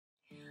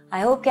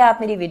I hope कि आप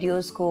मेरी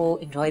वीडियोस को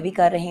इन्जॉय भी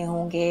कर रहे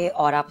होंगे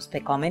और आप उस पर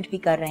कमेंट भी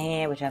कर रहे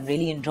हैं, which I'm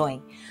really enjoying.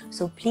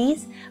 So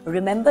please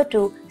remember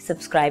to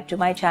subscribe to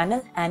my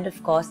channel and of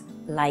course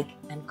like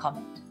and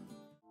comment.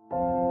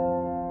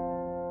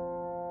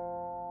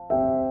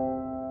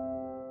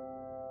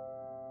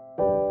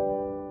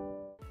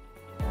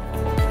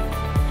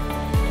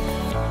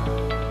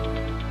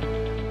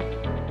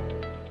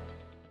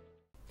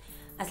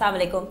 अस्सलाम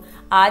वालेकुम।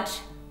 आज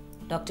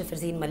डॉक्टर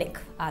फरजीन मलिक,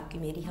 आपकी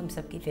मेरी हम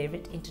सब की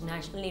favourite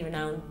internationally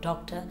renowned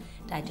doctor,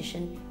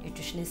 dietitian,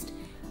 nutritionist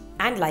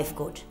and life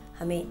coach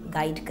हमें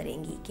गाइड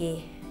करेंगी कि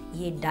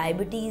ये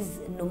डायबिटीज़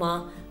नुमा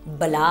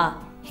बला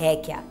है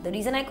क्या। The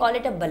reason I call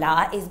it a बला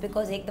इज़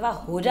बिकॉज एक दफ़ा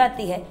हो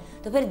जाती है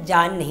तो फिर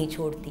जान नहीं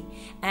छोड़ती।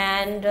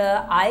 And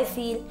I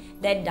feel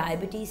that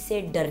diabetes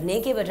से डरने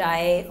के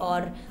बजाय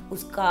और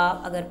उसका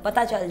अगर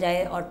पता चल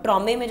जाए और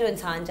ट्रॉमे में जो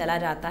इंसान चला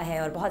जाता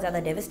है और बहुत ज़्यादा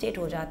डेविस्टेट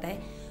हो जाता है,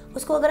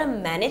 उसको अगर हम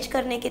मैनेज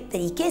करने के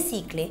तरीके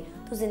सीख लें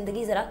तो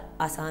ज़िंदगी ज़रा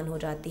आसान हो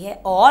जाती है।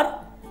 और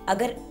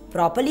अगर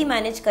प्रॉपरली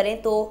मैनेज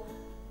करें तो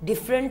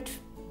डिफरेंट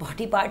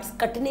बॉडी पार्ट्स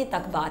कटने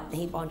तक बात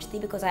नहीं पहुंचती।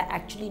 Because I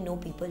actually know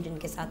people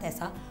जिनके साथ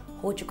ऐसा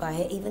हो चुका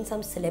है, even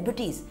some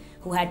celebrities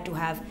who had to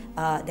have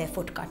their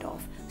foot cut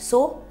off.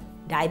 So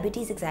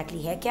diabetes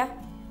exactly है क्या,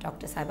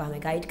 डॉक्टर साहिबा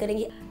हमें गाइड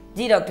करेंगी।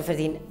 जी डॉक्टर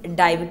फरजीन,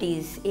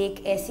 डायबिटीज़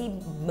एक ऐसी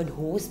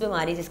मनहूस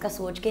बीमारी जिसका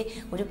सोच के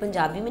मुझे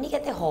पंजाबी में नहीं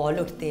कहते हॉल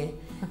उठते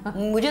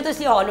हैं। मुझे तो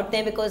इसलिए हॉल उठते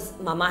हैं बिकॉज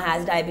मामा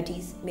हैज़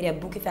डायबिटीज़, मेरे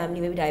अब्बू की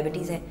फैमिली में भी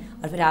डायबिटीज़ है।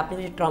 और फिर आपने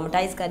मुझे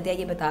ट्रॉमेटाइज़ कर दिया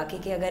ये बता के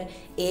कि अगर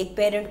एक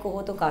पेरेंट को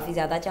हो तो काफ़ी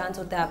ज़्यादा चांस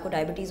होता है आपको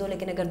डायबिटीज़ हो,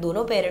 लेकिन अगर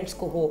दोनों पेरेंट्स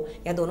को हो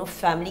या दोनों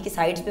फैमिली की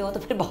साइड्स पे हो तो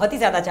फिर बहुत ही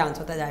ज़्यादा चांस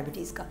होता है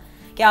डायबिटीज़ का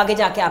कि आगे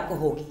जाके आपको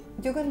होगी।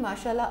 जुगन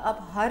माशाल्लाह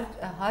आप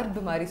हर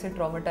बीमारी से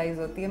ट्रॉमेटाइज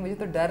होती है। मुझे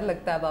तो डर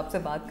लगता है अब आपसे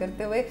बात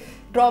करते हुए।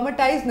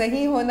 ट्रॉमेटाइज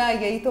नहीं होना,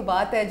 यही तो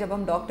बात है। जब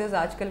हम डॉक्टर्स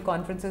आजकल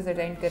कॉन्फ्रेंसेज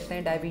अटेंड करते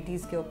हैं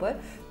डायबिटीज़ के ऊपर,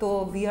 तो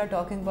we are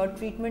talking about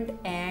treatment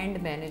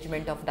and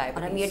management of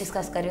diabetes. और हम ये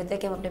डिस्कस कर रहे होते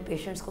हैं कि हम अपने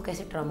पेशेंट्स को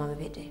कैसे ट्रॉमा में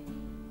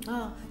भेजें।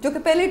 हाँ, जो कि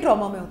पहले ही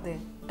ट्रॉमा में होते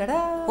हैं,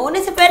 होने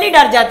से पहले ही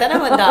डर जाता है ना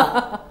बंदा।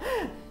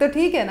 तो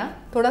ठीक है ना,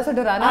 थोड़ा सा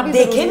डराना आप भी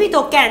देखें भी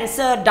तो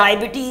cancer,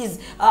 diabetes,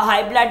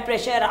 high blood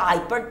pressure,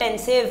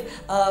 hypertensive,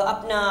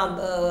 अपना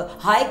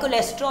हाई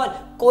कोलेस्ट्रॉल,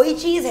 कोई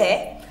चीज़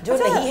है जो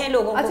नहीं है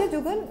लोगों को। अच्छा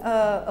जुगन,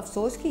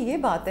 अफसोस की ये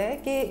बात है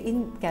कि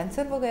इन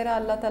कैंसर वगैरह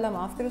अल्लाह ताला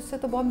माफ़ करे उससे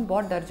तो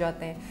बहुत डर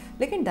जाते हैं,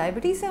 लेकिन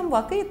डायबिटीज़ से हम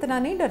वाकई इतना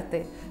नहीं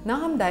डरते। ना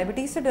हम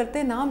डायबिटीज़ से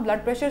डरते, ना हम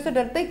ब्लड प्रेशर से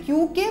डरते,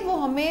 क्योंकि वो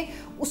हमें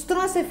उस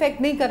तरह से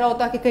इफेक्ट नहीं कर रहा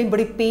होता कि कहीं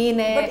बड़ी पेन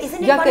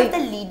है या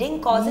कहीं leading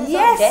causes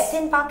of death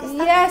in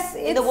Pakistan, yes,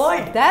 in the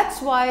world. That's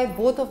why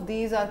both of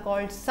these are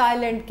called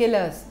silent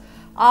killers.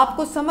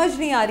 आपको समझ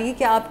नहीं आ रही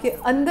कि आपके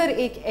अंदर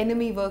एक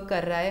एनिमी वर्क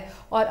कर रहा है।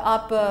 और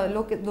आप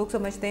लोग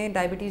समझते हैं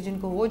डायबिटीज़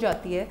जिनको हो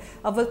जाती है,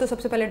 अव्वल तो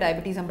सबसे पहले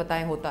डायबिटीज़ हम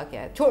बताएं होता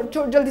क्या है,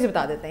 जल्दी से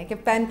बता देते हैं कि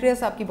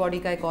पैनक्रियास आपकी बॉडी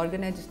का एक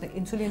ऑर्गन है जिसने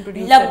इंसुलिन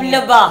प्रोड्यूस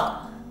लबलबा।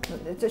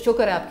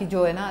 शुक्र है आपकी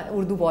जो है ना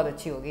उर्दू बहुत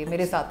अच्छी हो गई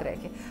मेरे साथ रह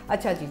के।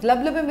 अच्छा जी,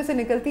 लबलबे में से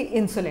निकलती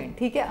इंसुलिन,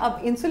 ठीक है।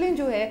 अब इंसुलिन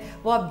जो है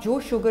वो आप जो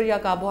शुगर या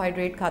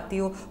कार्बोहाइड्रेट खाती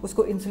हो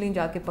उसको इंसुलिन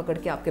जाके पकड़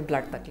के आपके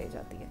ब्लड तक ले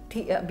जाती है,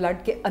 ठीक है,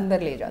 ब्लड के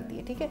अंदर ले जाती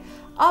है, ठीक है।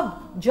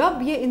 अब जब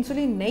ये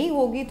इंसुलिन नहीं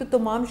होगी तो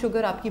तमाम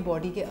शुगर आपकी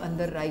बॉडी के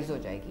अंदर राइज हो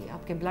जाएगी,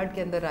 आपके ब्लड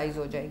के अंदर राइज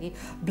हो जाएगी।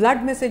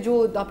 ब्लड में से जो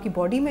आपकी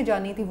बॉडी में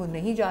जानी थी वो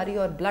नहीं जा रही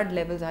और ब्लड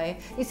लेवल्स आए।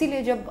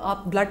 इसीलिए जब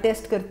आप ब्लड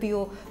टेस्ट करती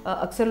हो,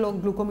 अक्सर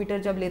लोग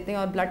ग्लूकोमीटर जब लेते हैं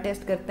और ब्लड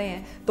टेस्ट करते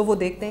हैं तो वो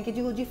देखते हैं कि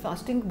जी ओ जी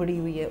फास्टिंग बढ़ी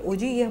हुई है, ओ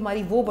जी ये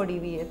हमारी वो बढ़ी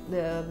हुई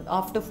है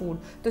आफ्टर फूड।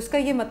 तो इसका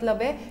ये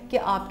मतलब है कि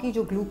आपकी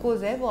जो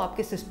ग्लूकोज है वो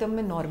आपके सिस्टम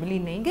में नॉर्मली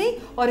नहीं गई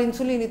और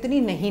इंसुलिन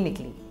इतनी नहीं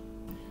निकली,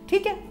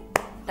 ठीक है।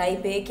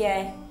 टाइप ए क्या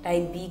है,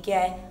 टाइप बी क्या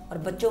है, और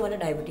बच्चों वाला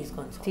डायबिटीज़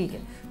कौन सा? ठीक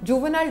है,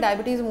 जुवेनाइल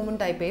डायबिटीज़ अमूमन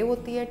टाइप ए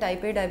होती है।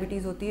 टाइप ए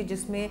डायबिटीज़ होती है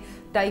जिसमें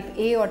टाइप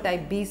ए और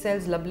टाइप बी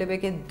सेल्स लबलबे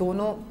के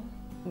दोनों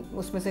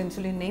उसमें से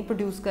इंसुलिन नहीं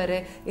प्रोड्यूस कर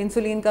रहे।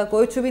 इंसुलिन का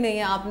कुछ भी नहीं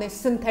है, आपने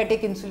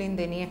सिंथेटिक इंसुलिन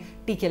देनी है,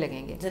 टीके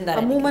लगेंगे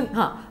अमूमन।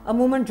 हाँ,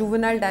 अमूमन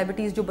जुवेनाइल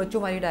डायबिटीज़ जो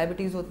बच्चों वाली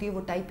डायबिटीज़ होती है वो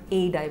टाइप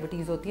ए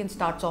डायबिटीज़ होती है and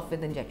starts of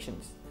with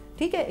injections,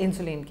 ठीक है,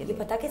 इंसुलिन के लिए।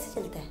 पता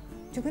कैसे चलता है?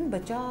 चूँकि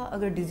बच्चा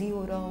अगर डिज़ी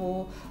हो रहा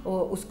हो,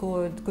 उसको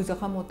कोई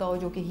ज़ख़म होता हो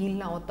जो कि हील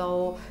ना होता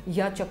हो,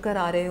 या चक्कर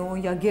आ रहे हो,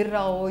 या गिर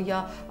रहा हो, या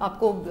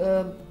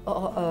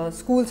आपको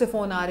स्कूल से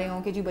फ़ोन आ रहे हो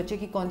कि जी बच्चे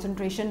की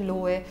कंसंट्रेशन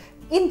लो है,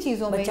 इन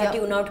चीज़ों में बच्चा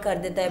ट्यून आउट कर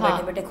देता है,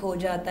 बैठे बैठे खो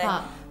जाता है।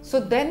 हाँ, so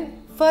then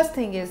first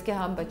thing is कि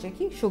हम बच्चे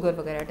की शुगर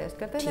वगैरह टेस्ट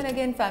करते हैं। Then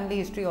again family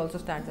history also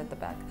stands at the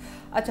back.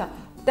 अच्छा,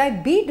 टाइप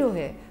बी जो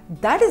है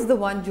दैट इज़ द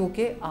वन जो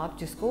कि आप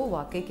जिसको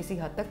वाकई किसी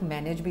हद तक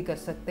मैनेज भी कर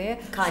सकते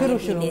हैं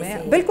शुरू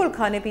में, बिल्कुल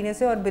खाने पीने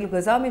से। और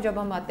बिलग़िज़ा में जब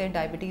हम आते हैं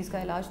डायबिटीज़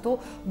का इलाज तो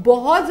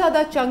बहुत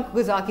ज़्यादा चंक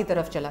ग़िज़ा की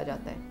तरफ चला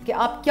जाता है कि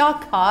आप क्या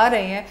खा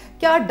रहे हैं,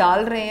 क्या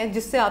डाल रहे हैं,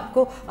 जिससे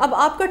आपको अब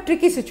आपका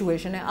ट्रिकी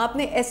सिचुएशन है।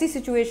 आपने ऐसी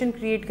सिचुएशन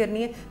क्रिएट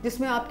करनी है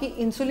जिसमें आपकी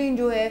इंसुलिन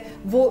जो है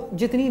वो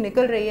जितनी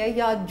निकल रही है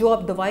या जो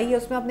आप दवाई है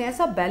उसमें आपने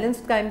ऐसा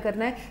बैलेंस कायम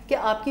करना है कि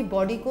आपकी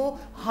बॉडी को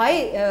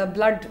हाई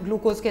ब्लड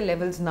ग्लूकोज के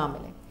लेवल्स ना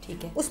मिलें,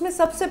 ٹھیک ہے. اس میں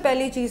سب سے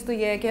پہلی چیز تو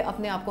یہ ہے کہ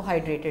اپنے آپ کو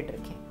ہائیڈریٹڈ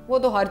رکھیں. وہ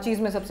تو ہر چیز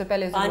میں سب سے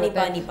پہلے ضرورت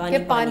ہے کہ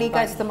پانی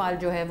کا استعمال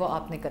جو ہے وہ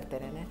آپ نے کرتے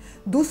رہنا ہے.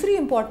 دوسری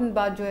امپورٹنٹ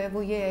بات جو ہے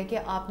وہ یہ ہے کہ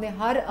آپ نے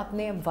ہر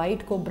اپنے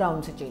وائٹ کو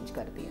براؤن سے چینج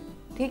کر دیا.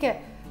 ٹھیک ہے,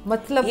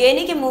 مطلب یہ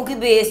نہیں کہ منہ کی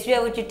بیس جو ہے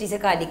وہ چٹی سے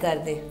کالی کر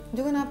دے.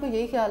 جگن آپ کو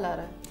یہی خیال آ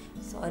رہا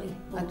ہے؟ سوری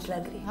اچھا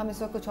لگ رہی. ہم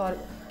اس وقت کچھ اور,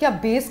 کیا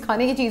بیس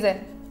کھانے کی چیز ہے؟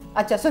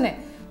 اچھا سنیں,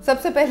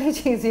 سب سے پہلی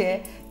چیز یہ ہے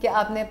کہ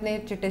آپ نے اپنے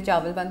چٹے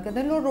چاول بند کر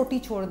دیں. لوگ روٹی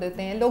چھوڑ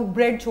دیتے ہیں, لوگ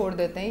بریڈ چھوڑ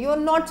دیتے ہیں. You are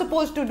not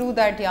suppose to do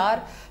that یار.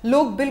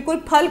 لوگ بالکل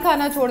پھل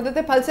کھانا چھوڑ دیتے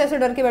ہیں, پھل سے ایسے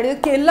ڈر کے بیٹھ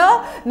جاتے, کیلا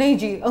نہیں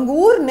جی,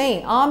 انگور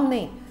نہیں, آم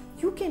نہیں.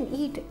 You can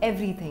at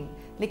every thing,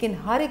 لیکن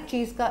ہر ایک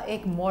چیز کا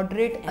ایک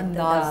ماڈریٹ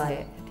انداز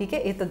ہے. ٹھیک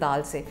ہے,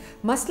 اعتدال سے.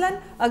 مثلاً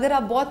اگر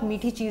آپ بہت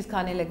میٹھی چیز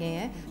کھانے لگے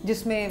ہیں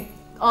جس میں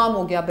آم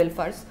ہو گیا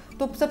بالفرض,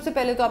 تو سب سے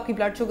پہلے تو آپ کی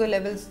بلڈ شوگر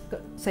لیولز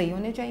صحیح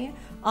ہونے چاہیے.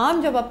 آم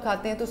جب آپ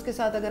کھاتے ہیں تو اس کے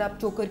ساتھ اگر آپ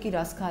چوکر کی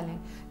رس کھا لیں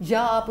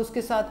یا آپ اس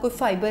کے ساتھ کوئی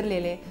فائبر لے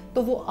لیں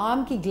تو وہ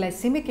آم کی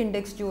گلائسیمک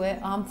انڈیکس جو ہے,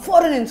 آم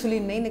فوراً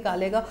انسولین نہیں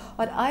نکالے گا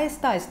اور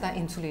آہستہ آہستہ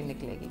انسولین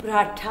نکلے گی.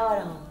 پراٹھا اور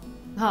آم,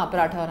 ہاں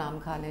پراٹھا اور آم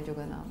کھا لیں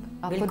جگن.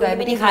 آپ کو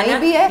ڈائبٹیز نہیں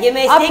بھی ہے, یہ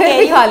میں آپ پھر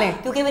بھی کھا لیں,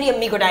 کیونکہ میری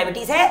امی کو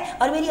ڈائبٹیز ہے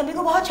اور میری امی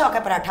کو بہت شوق ہے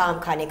پراٹھا آم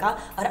کھانے کا,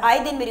 اور آئے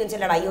دن میری ان سے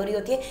لڑائی ہو رہی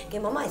ہوتی ہے کہ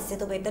ماما اس سے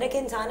تو بہتر ہے کہ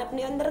انسان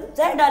اپنے اندر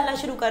زہر ڈالنا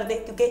شروع کر دے,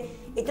 کیونکہ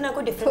اتنا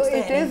کوئی ڈفرنس ہے.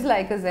 اٹ از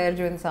لائک اے زہر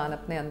جو انسان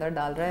اپنے اندر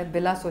ڈال رہا ہے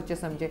بلا سوچے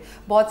سمجھے.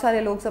 بہت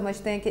سارے لوگ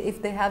سمجھتے ہیں کہ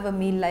if they have a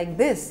male like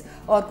this,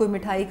 اور کوئی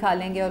مٹھائی کھا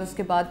لیں گے اور اس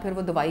کے بعد پھر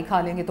وہ دوائی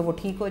کھا لیں گے تو وہ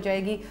ٹھیک ہو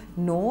جائے گی.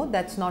 نو,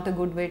 that's not a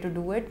good way to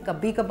do it.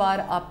 کبھی کبھار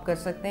آپ کر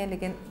سکتے ہیں,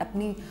 لیکن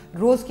اپنی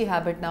روز کی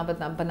ہیبٹ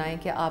نہ بنائیں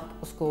کہ آپ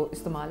اس کو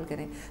استعمال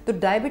کریں. تو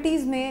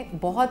ڈائبٹیز میں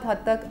بہت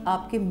حد تک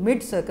آپ کے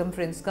مڈ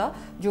سرکمفرنس کا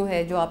جو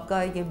ہے, جو آپ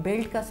کا یہ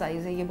بیلٹ کا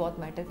سائز ہے, یہ بہت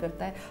میٹر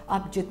کرتا ہے.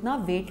 آپ جتنا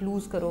ویٹ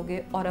لوز کرو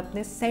گے اور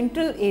اپنے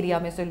سینٹرل ایریا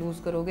میں سے لوز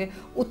کرو گے,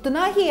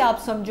 اتنا ہی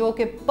آپ سمجھو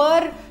کہ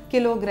پر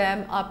کلو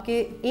گرام آپ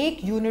کے 1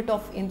 یونٹ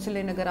آف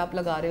انسولین اگر آپ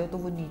لگا رہے ہو تو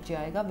وہ نیچے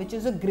آئے گا, وچ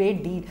از اے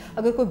گریٹ ڈیل.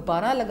 اگر کوئی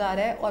 12 لگا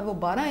رہا ہے اور وہ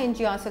 12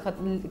 انچ یہاں سے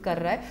ختم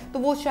کر رہا ہے تو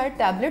وہ شاید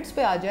ٹیبلٹس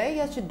پہ آ جائے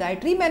یا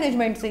ڈائٹری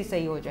مینجمنٹ سے ہی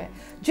صحیح ہو جائے.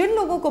 جن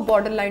لوگوں کو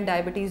بارڈر لائن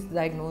ڈائبٹیز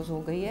ڈائگنوز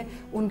ہو گئی ہے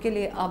ان کے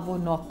لیے آپ وہ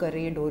ناک کر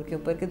رہی ہے ڈور کے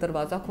اوپر کہ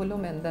دروازہ کھولو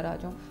میں اندر آ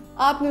جاؤں.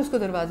 آپ نے اس کو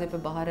دروازے پہ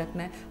باہر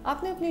رکھنا ہے,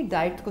 آپ نے اپنی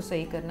ڈائٹ کو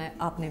صحیح کرنا ہے,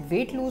 آپ نے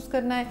ویٹ لوز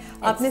کرنا ہے,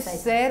 آپ نے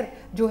سیر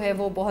جو ہے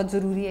وہ بہت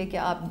ضروری ہے کہ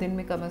آپ دن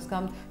میں کم از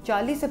کم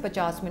 40 سے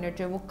 50 منٹ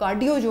جو ہے وہ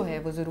کارڈیو جو ہے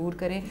وہ ضرور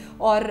کریں.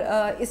 اور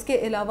اس کے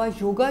علاوہ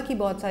یوگا کی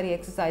بہت ساری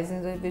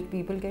ایکسرسائزز ہیں which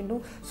people can do.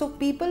 So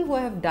people who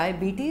have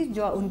diabetes,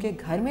 جو ان کے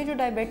گھر میں جو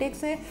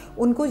ڈائبیٹکس ہیں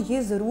ان کو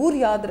یہ ضرور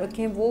یاد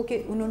رکھیں وہ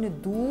کہ انہوں نے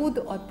دودھ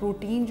اور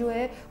پروٹین جو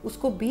ہے اس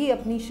کو بھی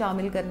اپنی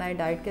شامل کرنا ہے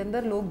ڈائٹ کے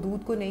اندر. لوگ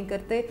دودھ کو نہیں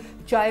کرتے,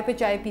 چائے پہ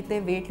چائے پیتے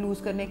ویٹ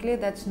لوز کرنے کے لیے.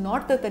 دیٹس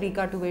ناٹ دا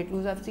طریقہ to weight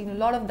lose. I have seen a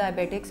lot of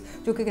diabetics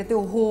جو کہ کہتے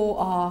ہو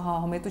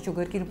ہاں ہمیں تو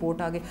شوگر کی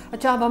رپورٹ آ گئی,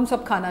 اچھا اب ہم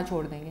سب کھانا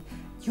چھوڑ دیں گے.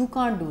 You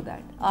can't do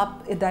that.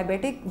 آپ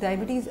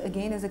diabetes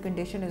again as a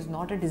condition is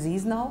not a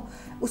disease now.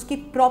 اس کی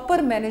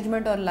پراپر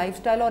مینجمنٹ اور لائف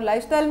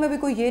اسٹائل میں بھی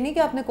کوئی یہ نہیں کہ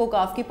آپ نے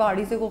کوکاف کی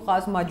پہاڑی سے کوئی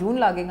خاص معجون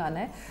لا کے کھانا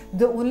ہے.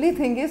 The only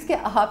thing is کہ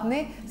آپ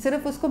نے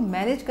صرف اس کو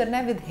مینیج کرنا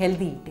ہے with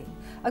healthy eating.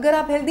 اگر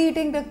آپ ہیلدی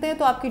ایٹنگ رکھتے ہیں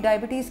تو آپ کی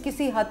ڈائبٹیز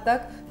کسی حد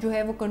تک جو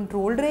ہے وہ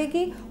کنٹرول رہے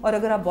گی, اور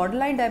اگر آپ بارڈر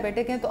لائن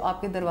ڈائبیٹک ہیں تو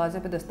آپ کے دروازے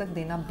پہ دستک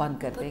دینا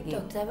بند کر دے گی.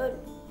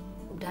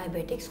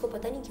 ڈائبیٹکس کو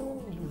پتہ نہیں کیوں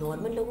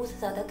نارمل لوگوں سے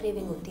زیادہ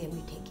کریونگ ہوتی ہے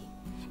میٹھے کی,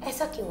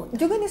 ایسا کیوں ہوتا ہے؟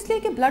 جگن اس لیے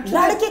کہ بلڈ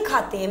لڑ کے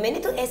کھاتے ہیں. میں نے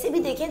تو ایسے بھی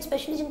دیکھے ہیں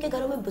اسپیشلی جن کے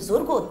گھروں میں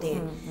بزرگ ہوتے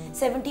ہیں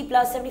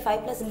 70+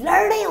 75+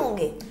 لڑ رہے ہوں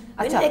گے.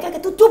 میں نے دیکھا کہ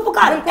تو چپ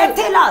کر,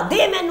 ایتھے لا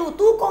دے مینوں,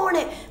 تو کون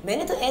ہے. میں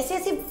نے تو ایسی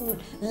ایسی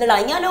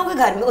لڑائیاں لوگوں کے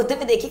گھر میں ہوتے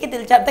ہوئے دیکھی کہ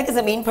دل چاہتا ہے کہ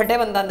زمین پھٹے,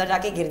 بندہ اندر جا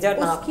کے گر جائے.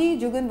 اس کی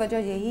جگن وجہ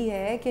یہی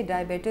ہے کہ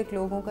ڈائبیٹک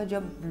لوگوں کا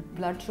جب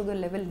بلڈ شوگر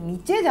لیول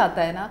نیچے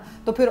جاتا ہے نا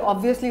تو پھر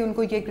آبویسلی ان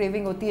کو یہ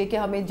کریونگ ہوتی ہے کہ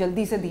ہمیں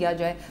جلدی سے دیا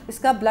جائے. اس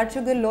کا بلڈ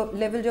شوگر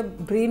لیول جب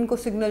برین کو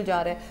سگنل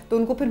جا رہا ہے تو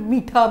ان کو پھر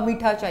میٹھا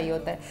میٹھا چاہیے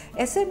ہوتا ہے.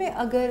 ایسے میں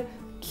اگر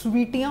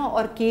سویٹیاں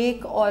اور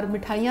کیک اور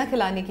مٹھائیاں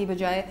کھلانے کی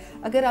بجائے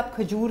اگر آپ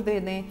کھجور دے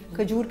دیں,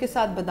 کھجور کے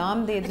ساتھ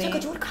بادام دے دیں.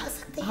 کھجور کھا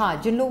سکتے ہیں ہاں,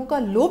 جن لوگوں کا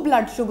لو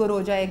بلڈ شوگر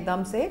ہو جائے ایک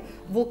دم سے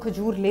وہ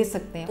کھجور لے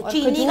سکتے ہیں. اور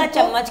چینی کا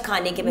چمچ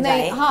کھانے کے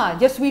بجائے, ہاں,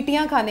 یا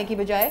سویٹیاں کھانے کی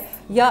بجائے,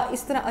 یا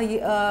اس طرح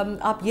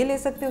آپ یہ لے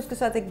سکتے ہیں, اس کے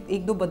ساتھ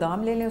 1-2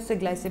 بادام لے لیں, اس سے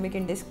گلائسیمک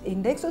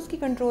انڈیکس اس کی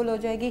کنٹرول ہو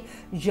جائے گی.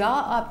 یا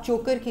آپ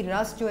چوکر کی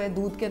رس جو ہے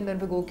دودھ کے اندر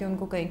بھگو کے ان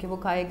کو کہیں کہ وہ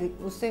کھائے گی,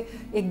 اس سے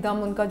ایک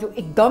دم ان کا جو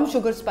ایک دم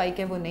شوگر اسپائک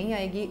ہے وہ نہیں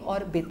آئے گی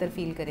اور بہتر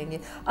فیل کریں گے.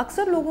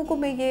 اکثر لوگوں کو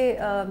میں یہ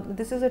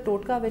دس از اے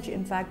ٹوٹکا وچ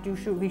in fact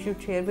we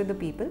should share with the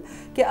people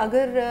کہ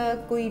اگر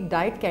کوئی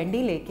ڈائٹ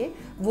کینڈی لے کے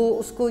وہ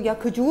اس کو یا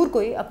کھجور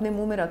کوئی اپنے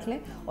منہ میں رکھ لیں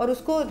اور اس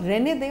کو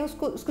رہنے دیں, اس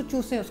کو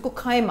چوسیں, اس کو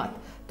کھائیں مت,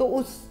 तो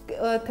उस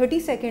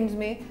 30 सेकेंड्स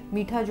में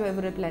मीठा जो है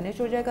वो रिप्लेनिश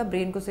हो जाएगा,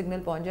 ब्रेन को सिग्नल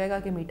पहुंच जाएगा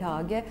कि मीठा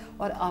आ गया है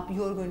और आप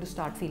you are going to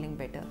start feeling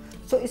better.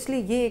 सो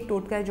इसलिए ये एक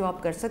टोटका है जो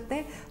आप कर सकते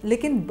हैं।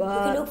 लेकिन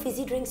लोग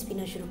फिजी ड्रिंक्स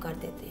पीना शुरू कर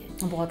देते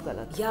हैं, बहुत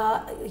गलत।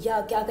 या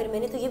क्या करें,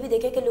 मैंने तो ये भी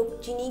देखा कि लोग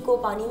चीनी को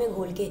पानी में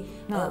घोल के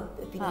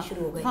पीना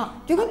शुरू हो गए।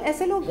 हाँ, क्योंकि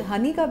ऐसे लोग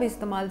हनी का भी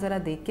इस्तेमाल ज़रा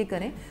देख के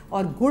करें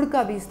और गुड़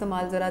का भी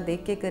इस्तेमाल ज़रा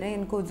देख के करें।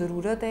 इनको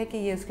ज़रूरत है कि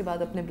ये उसके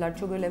बाद अपने ब्लड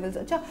शुगर लेवल्स,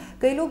 अच्छा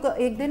कई लोग,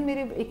 एक दिन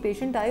मेरे एक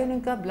पेशेंट आए,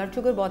 उनका ब्लड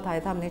शुगर बहुत हाई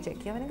था, हमने चेक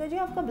किया, मैंने कहा जी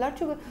आपका ब्लड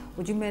शुगर,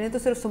 वो जी मैंने तो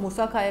सिर्फ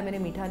समोसा खाया, मैंने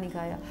मीठा नहीं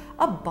खाया।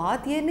 अब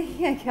बात ये नहीं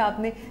है कि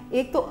आपने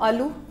एक तो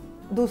आलू,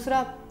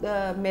 दूसरा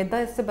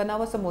मैदा से बना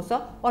हुआ समोसा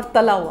और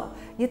तला हुआ,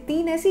 ये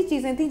 3 ऐसी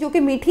चीज़ें थी जो कि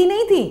मीठी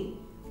नहीं थी,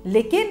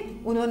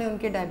 लेकिन उन्होंने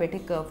उनके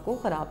डायबिटिक कर्व को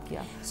ख़राब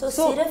किया।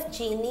 सिर्फ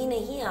चीनी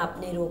नहीं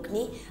आपने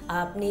रोकनी,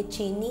 आपने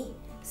चीनी,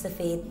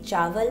 सफ़ेद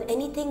चावल,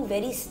 एनीथिंग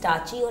वेरी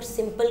स्टार्ची और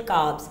सिंपल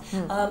कार्ब्स,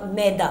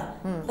 मैदा,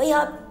 भाई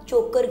आप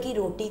चोकर की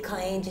रोटी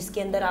खाएं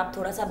जिसके अंदर आप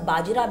थोड़ा सा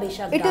बाजरा बेशक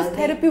डाल दें। इट इज़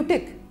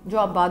थेरेप्यूटिक जो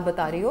आप बात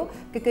बता रही हो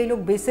कि कई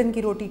लोग बेसन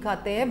की रोटी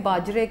खाते हैं,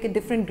 बाजरे के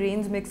डिफरेंट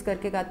ग्रेन्स मिक्स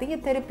करके खाते हैं,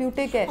 ये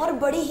थेरेप्यूटिक है और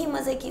बड़ी ही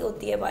मज़े की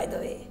होती है बाय द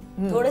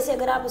वे। थोड़े से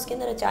अगर आप उसके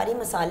अंदर अचारी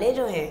मसाले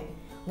जो हैं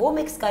वो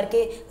मिक्स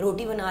करके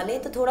रोटी बना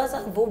लें तो थोड़ा सा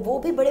वो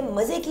भी बड़े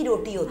मजे की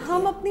रोटी होती है।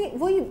 हम अपनी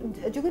वही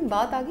जो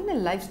बात आ गई ना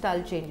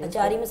लाइफस्टाइल चेंज,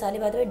 अचारी मसाले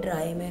बात है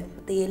ड्राई में,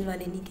 तेल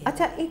वाले नहीं के।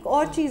 अच्छा एक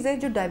और चीज़ है,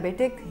 जो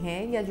डायबिटिक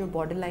हैं या जो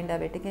बॉर्डर लाइन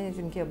डायबिटिक हैं,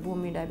 जिनके अब्बू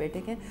अम्मी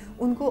डायबिटिक हैं,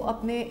 उनको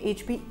अपने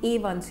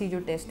HbA1c जो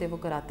टेस्ट है वो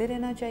कराते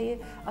रहना चाहिए।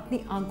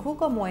 अपनी आंखों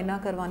का मुआयना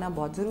करवाना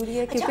बहुत ज़रूरी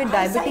है, क्योंकि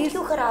डायबिटीज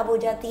क्यों खराब हो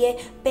जाती है,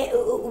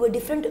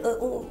 डिफरेंट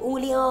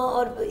उंगलियां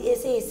और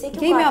ऐसे इससे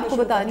क्यों? ये मैं आपको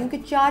बता रही हूँ कि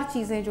 4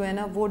 चीज़ें जो है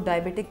ना वो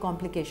डायबिटिक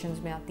कॉम्प्लिकेशंस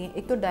में आती हैं।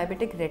 एक तो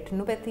डायबिटिक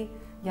रेटिनोपैथी,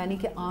 यानी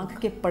कि आंख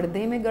के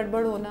पर्दे में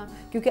गड़बड़ होना,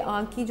 क्योंकि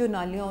आंख की जो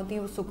नालियाँ होती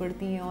हैं वो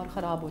सिकुड़ती हैं और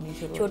ख़राब होनी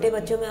शुरू हो जाती हैं। छोटे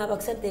बच्चों में आप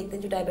अक्सर देखते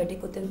हैं जो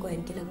डायबिटिक होते हैं उनको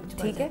एन की लगन,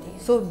 ठीक है।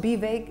 सो बी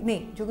वेरी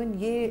नहीं जुगन,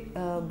 ये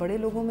बड़े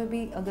लोगों में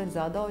भी अगर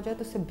ज़्यादा हो जाए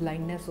तो उससे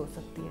ब्लाइंडनेस हो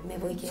सकती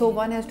है। So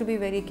one has to be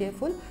very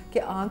careful कि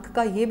आंख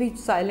का ये भी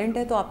साइलेंट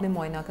है तो आपने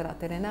मुआयना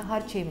कराते रहना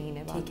हर 6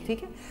 महीने बाद,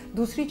 ठीक है।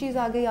 दूसरी चीज़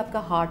आ गई आपका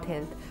हार्ट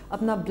हेल्थ,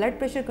 अपना ब्लड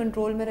प्रेशर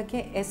कंट्रोल में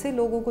रखें। ऐसे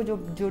लोगों को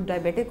जो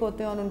डायबिटिक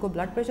होते हैं और उनको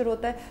ब्लड प्रेशर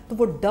होता है तो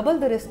वो double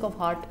the risk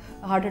of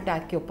heart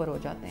attack के ऊपर हो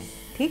जाते हैं,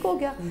 ठीक हो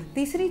गया।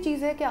 तीसरी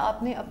चीज़ है कि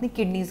आपने अपनी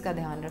किडनीज़ का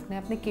ध्यान रखना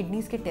है, अपने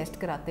किडनीज़ के टेस्ट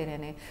कराते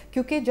रहने हैं,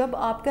 क्योंकि जब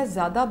आपका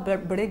ज़्यादा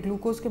बड़े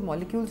ग्लूकोज के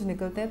मॉलिक्यूल्स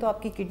निकलते हैं तो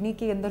आपकी किडनी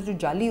के अंदर जो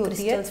जाली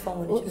होती है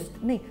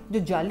नहीं, जो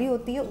जाली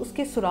होती है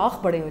उसके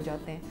सुराख बड़े हो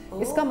जाते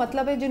हैं। इसका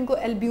मतलब है जिनको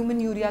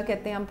एल्ब्यूमिन यूरिया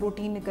कहते हैं, हम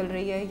प्रोटीन निकल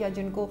रही है, या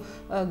जिनको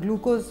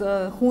ग्लूकोज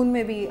खून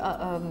में भी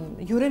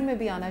यूरिन में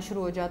भी आना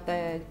शुरू हो जाता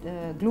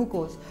है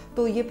ग्लूकोज,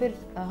 तो ये फिर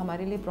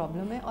हमारे लिए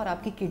प्रॉब्लम है और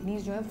आपकी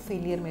किडनीज जो है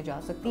फेलियर में जा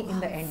सकती है इन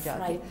द एंड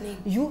जाके।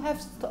 यू हैव,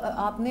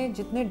 आपने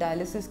जितने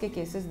डायलिसिस के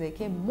केसेस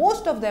देखे,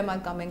 most of them are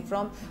coming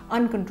from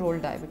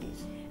uncontrolled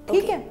diabetes,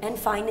 ठीक है। एंड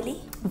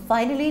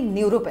फाइनली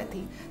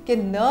न्यूरोपैथी के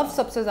नर्व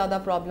सबसे ज़्यादा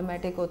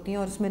प्रॉब्लमेटिक होती हैं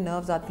और उसमें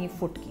नर्व्स आती हैं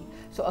फुट की।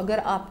 सो अगर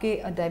आपके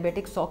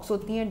डायबिटिक सॉक्स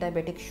होती हैं,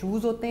 डायबिटिक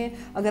शूज़ होते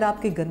हैं, अगर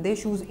आपके गंदे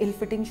शूज़, इल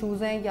फिटिंग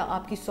शूज़ हैं, या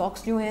आपकी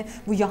सॉक्स जो हैं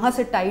वो यहाँ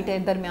से टाइट है,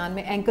 दरमियान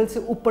में एंकल से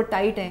ऊपर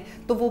टाइट हैं,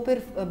 तो वो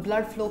फिर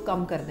ब्लड फ्लो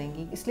कम कर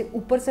देंगी। इसलिए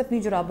ऊपर से अपनी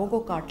जुराबों को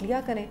काट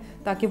लिया करें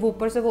ताकि वो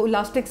ऊपर से वो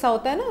इलास्टिक सा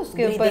होता है ना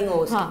उसके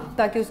ऊपर, हाँ,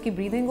 ताकि उसकी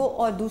ब्रीदिंग हो।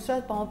 और दूसरा,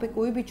 पाँव पे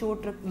कोई भी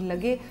चोट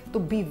लगे तो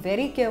बी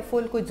वेरी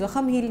केयरफुल, कोई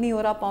जख्म हील नहीं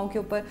हो रहा पाँव के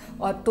ऊपर,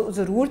 और तो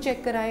ज़रूर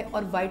चेक कराएं।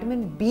 और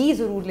विटामिन B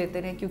ज़रूर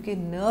लेते रहें क्योंकि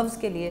नर्व्स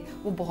के लिए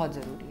वो बहुत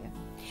ज़रूरी है।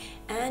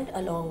 एंड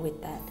अलॉन्ग विद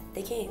दैट,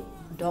 देखिए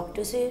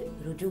डॉक्टर से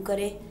रुजू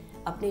करें,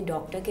 अपने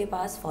डॉक्टर के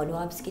पास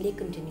फॉलोअप्स के लिए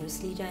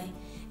कंटिन्यूसली जाएं।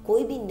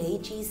 कोई भी नई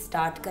चीज़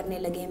स्टार्ट करने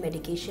लगे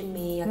मेडिकेशन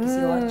में या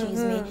किसी और चीज़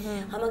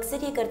में, हम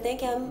अक्सर ये करते हैं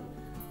कि हम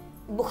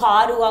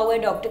बुखार हुआ है,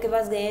 डॉक्टर के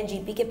पास गए हैं,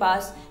 GP के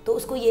पास, तो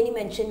उसको ये नहीं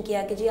मेंशन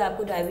किया कि जी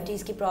आपको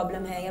डायबिटीज़ की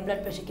प्रॉब्लम है या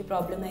ब्लड प्रेशर की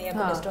प्रॉब्लम है या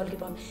कोलेस्ट्रॉल की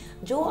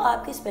प्रॉब्लम। जो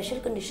आपकी स्पेशल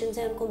कंडीशंस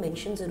हैं उनको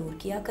मेंशन ज़रूर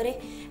किया करें।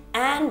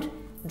 एंड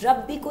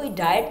जब भी कोई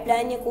डाइट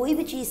प्लान या कोई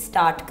भी चीज़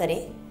स्टार्ट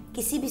करें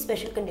किसी भी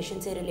स्पेशल कंडीशन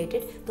से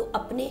रिलेटेड, तो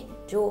अपने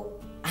जो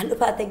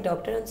एलोपैथिक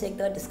डॉक्टर उनसे एक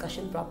दफ़ा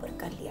डिस्कशन प्रॉपर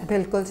कर लिया।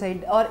 बिल्कुल सही।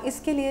 और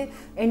इसके लिए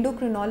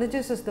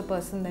endocrinologist is the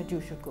person that you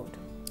should go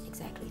to.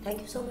 Exactly.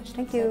 Thank you so much.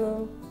 Thank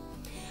you.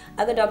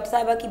 अगर डॉक्टर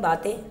साहिबा की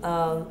बातें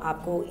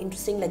आपको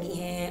इंटरेस्टिंग लगी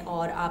हैं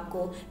और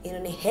आपको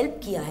इन्होंने हेल्प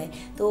किया है,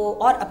 तो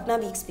और अपना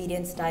भी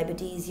एक्सपीरियंस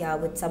डायबिटीज़ या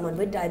विद समवन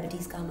विद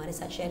डायबिटीज़ का हमारे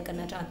साथ शेयर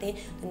करना चाहते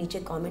हैं तो नीचे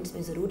कमेंट्स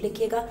में ज़रूर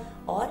लिखिएगा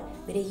और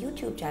मेरे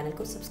YouTube चैनल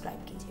को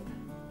सब्सक्राइब कीजिएगा।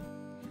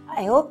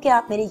 आई होप कि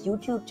आप मेरे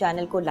YouTube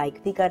चैनल को लाइक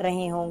भी कर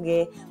रहे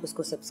होंगे,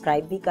 उसको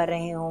सब्सक्राइब भी कर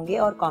रहे होंगे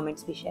और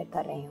कमेंट्स भी शेयर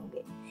कर रहे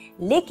होंगे।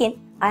 लेकिन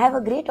I have a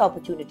great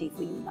opportunity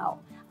for you now.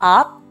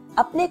 आप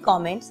अपने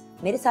कमेंट्स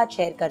मेरे साथ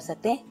शेयर कर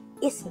सकते हैं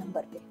इस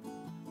नंबर पे।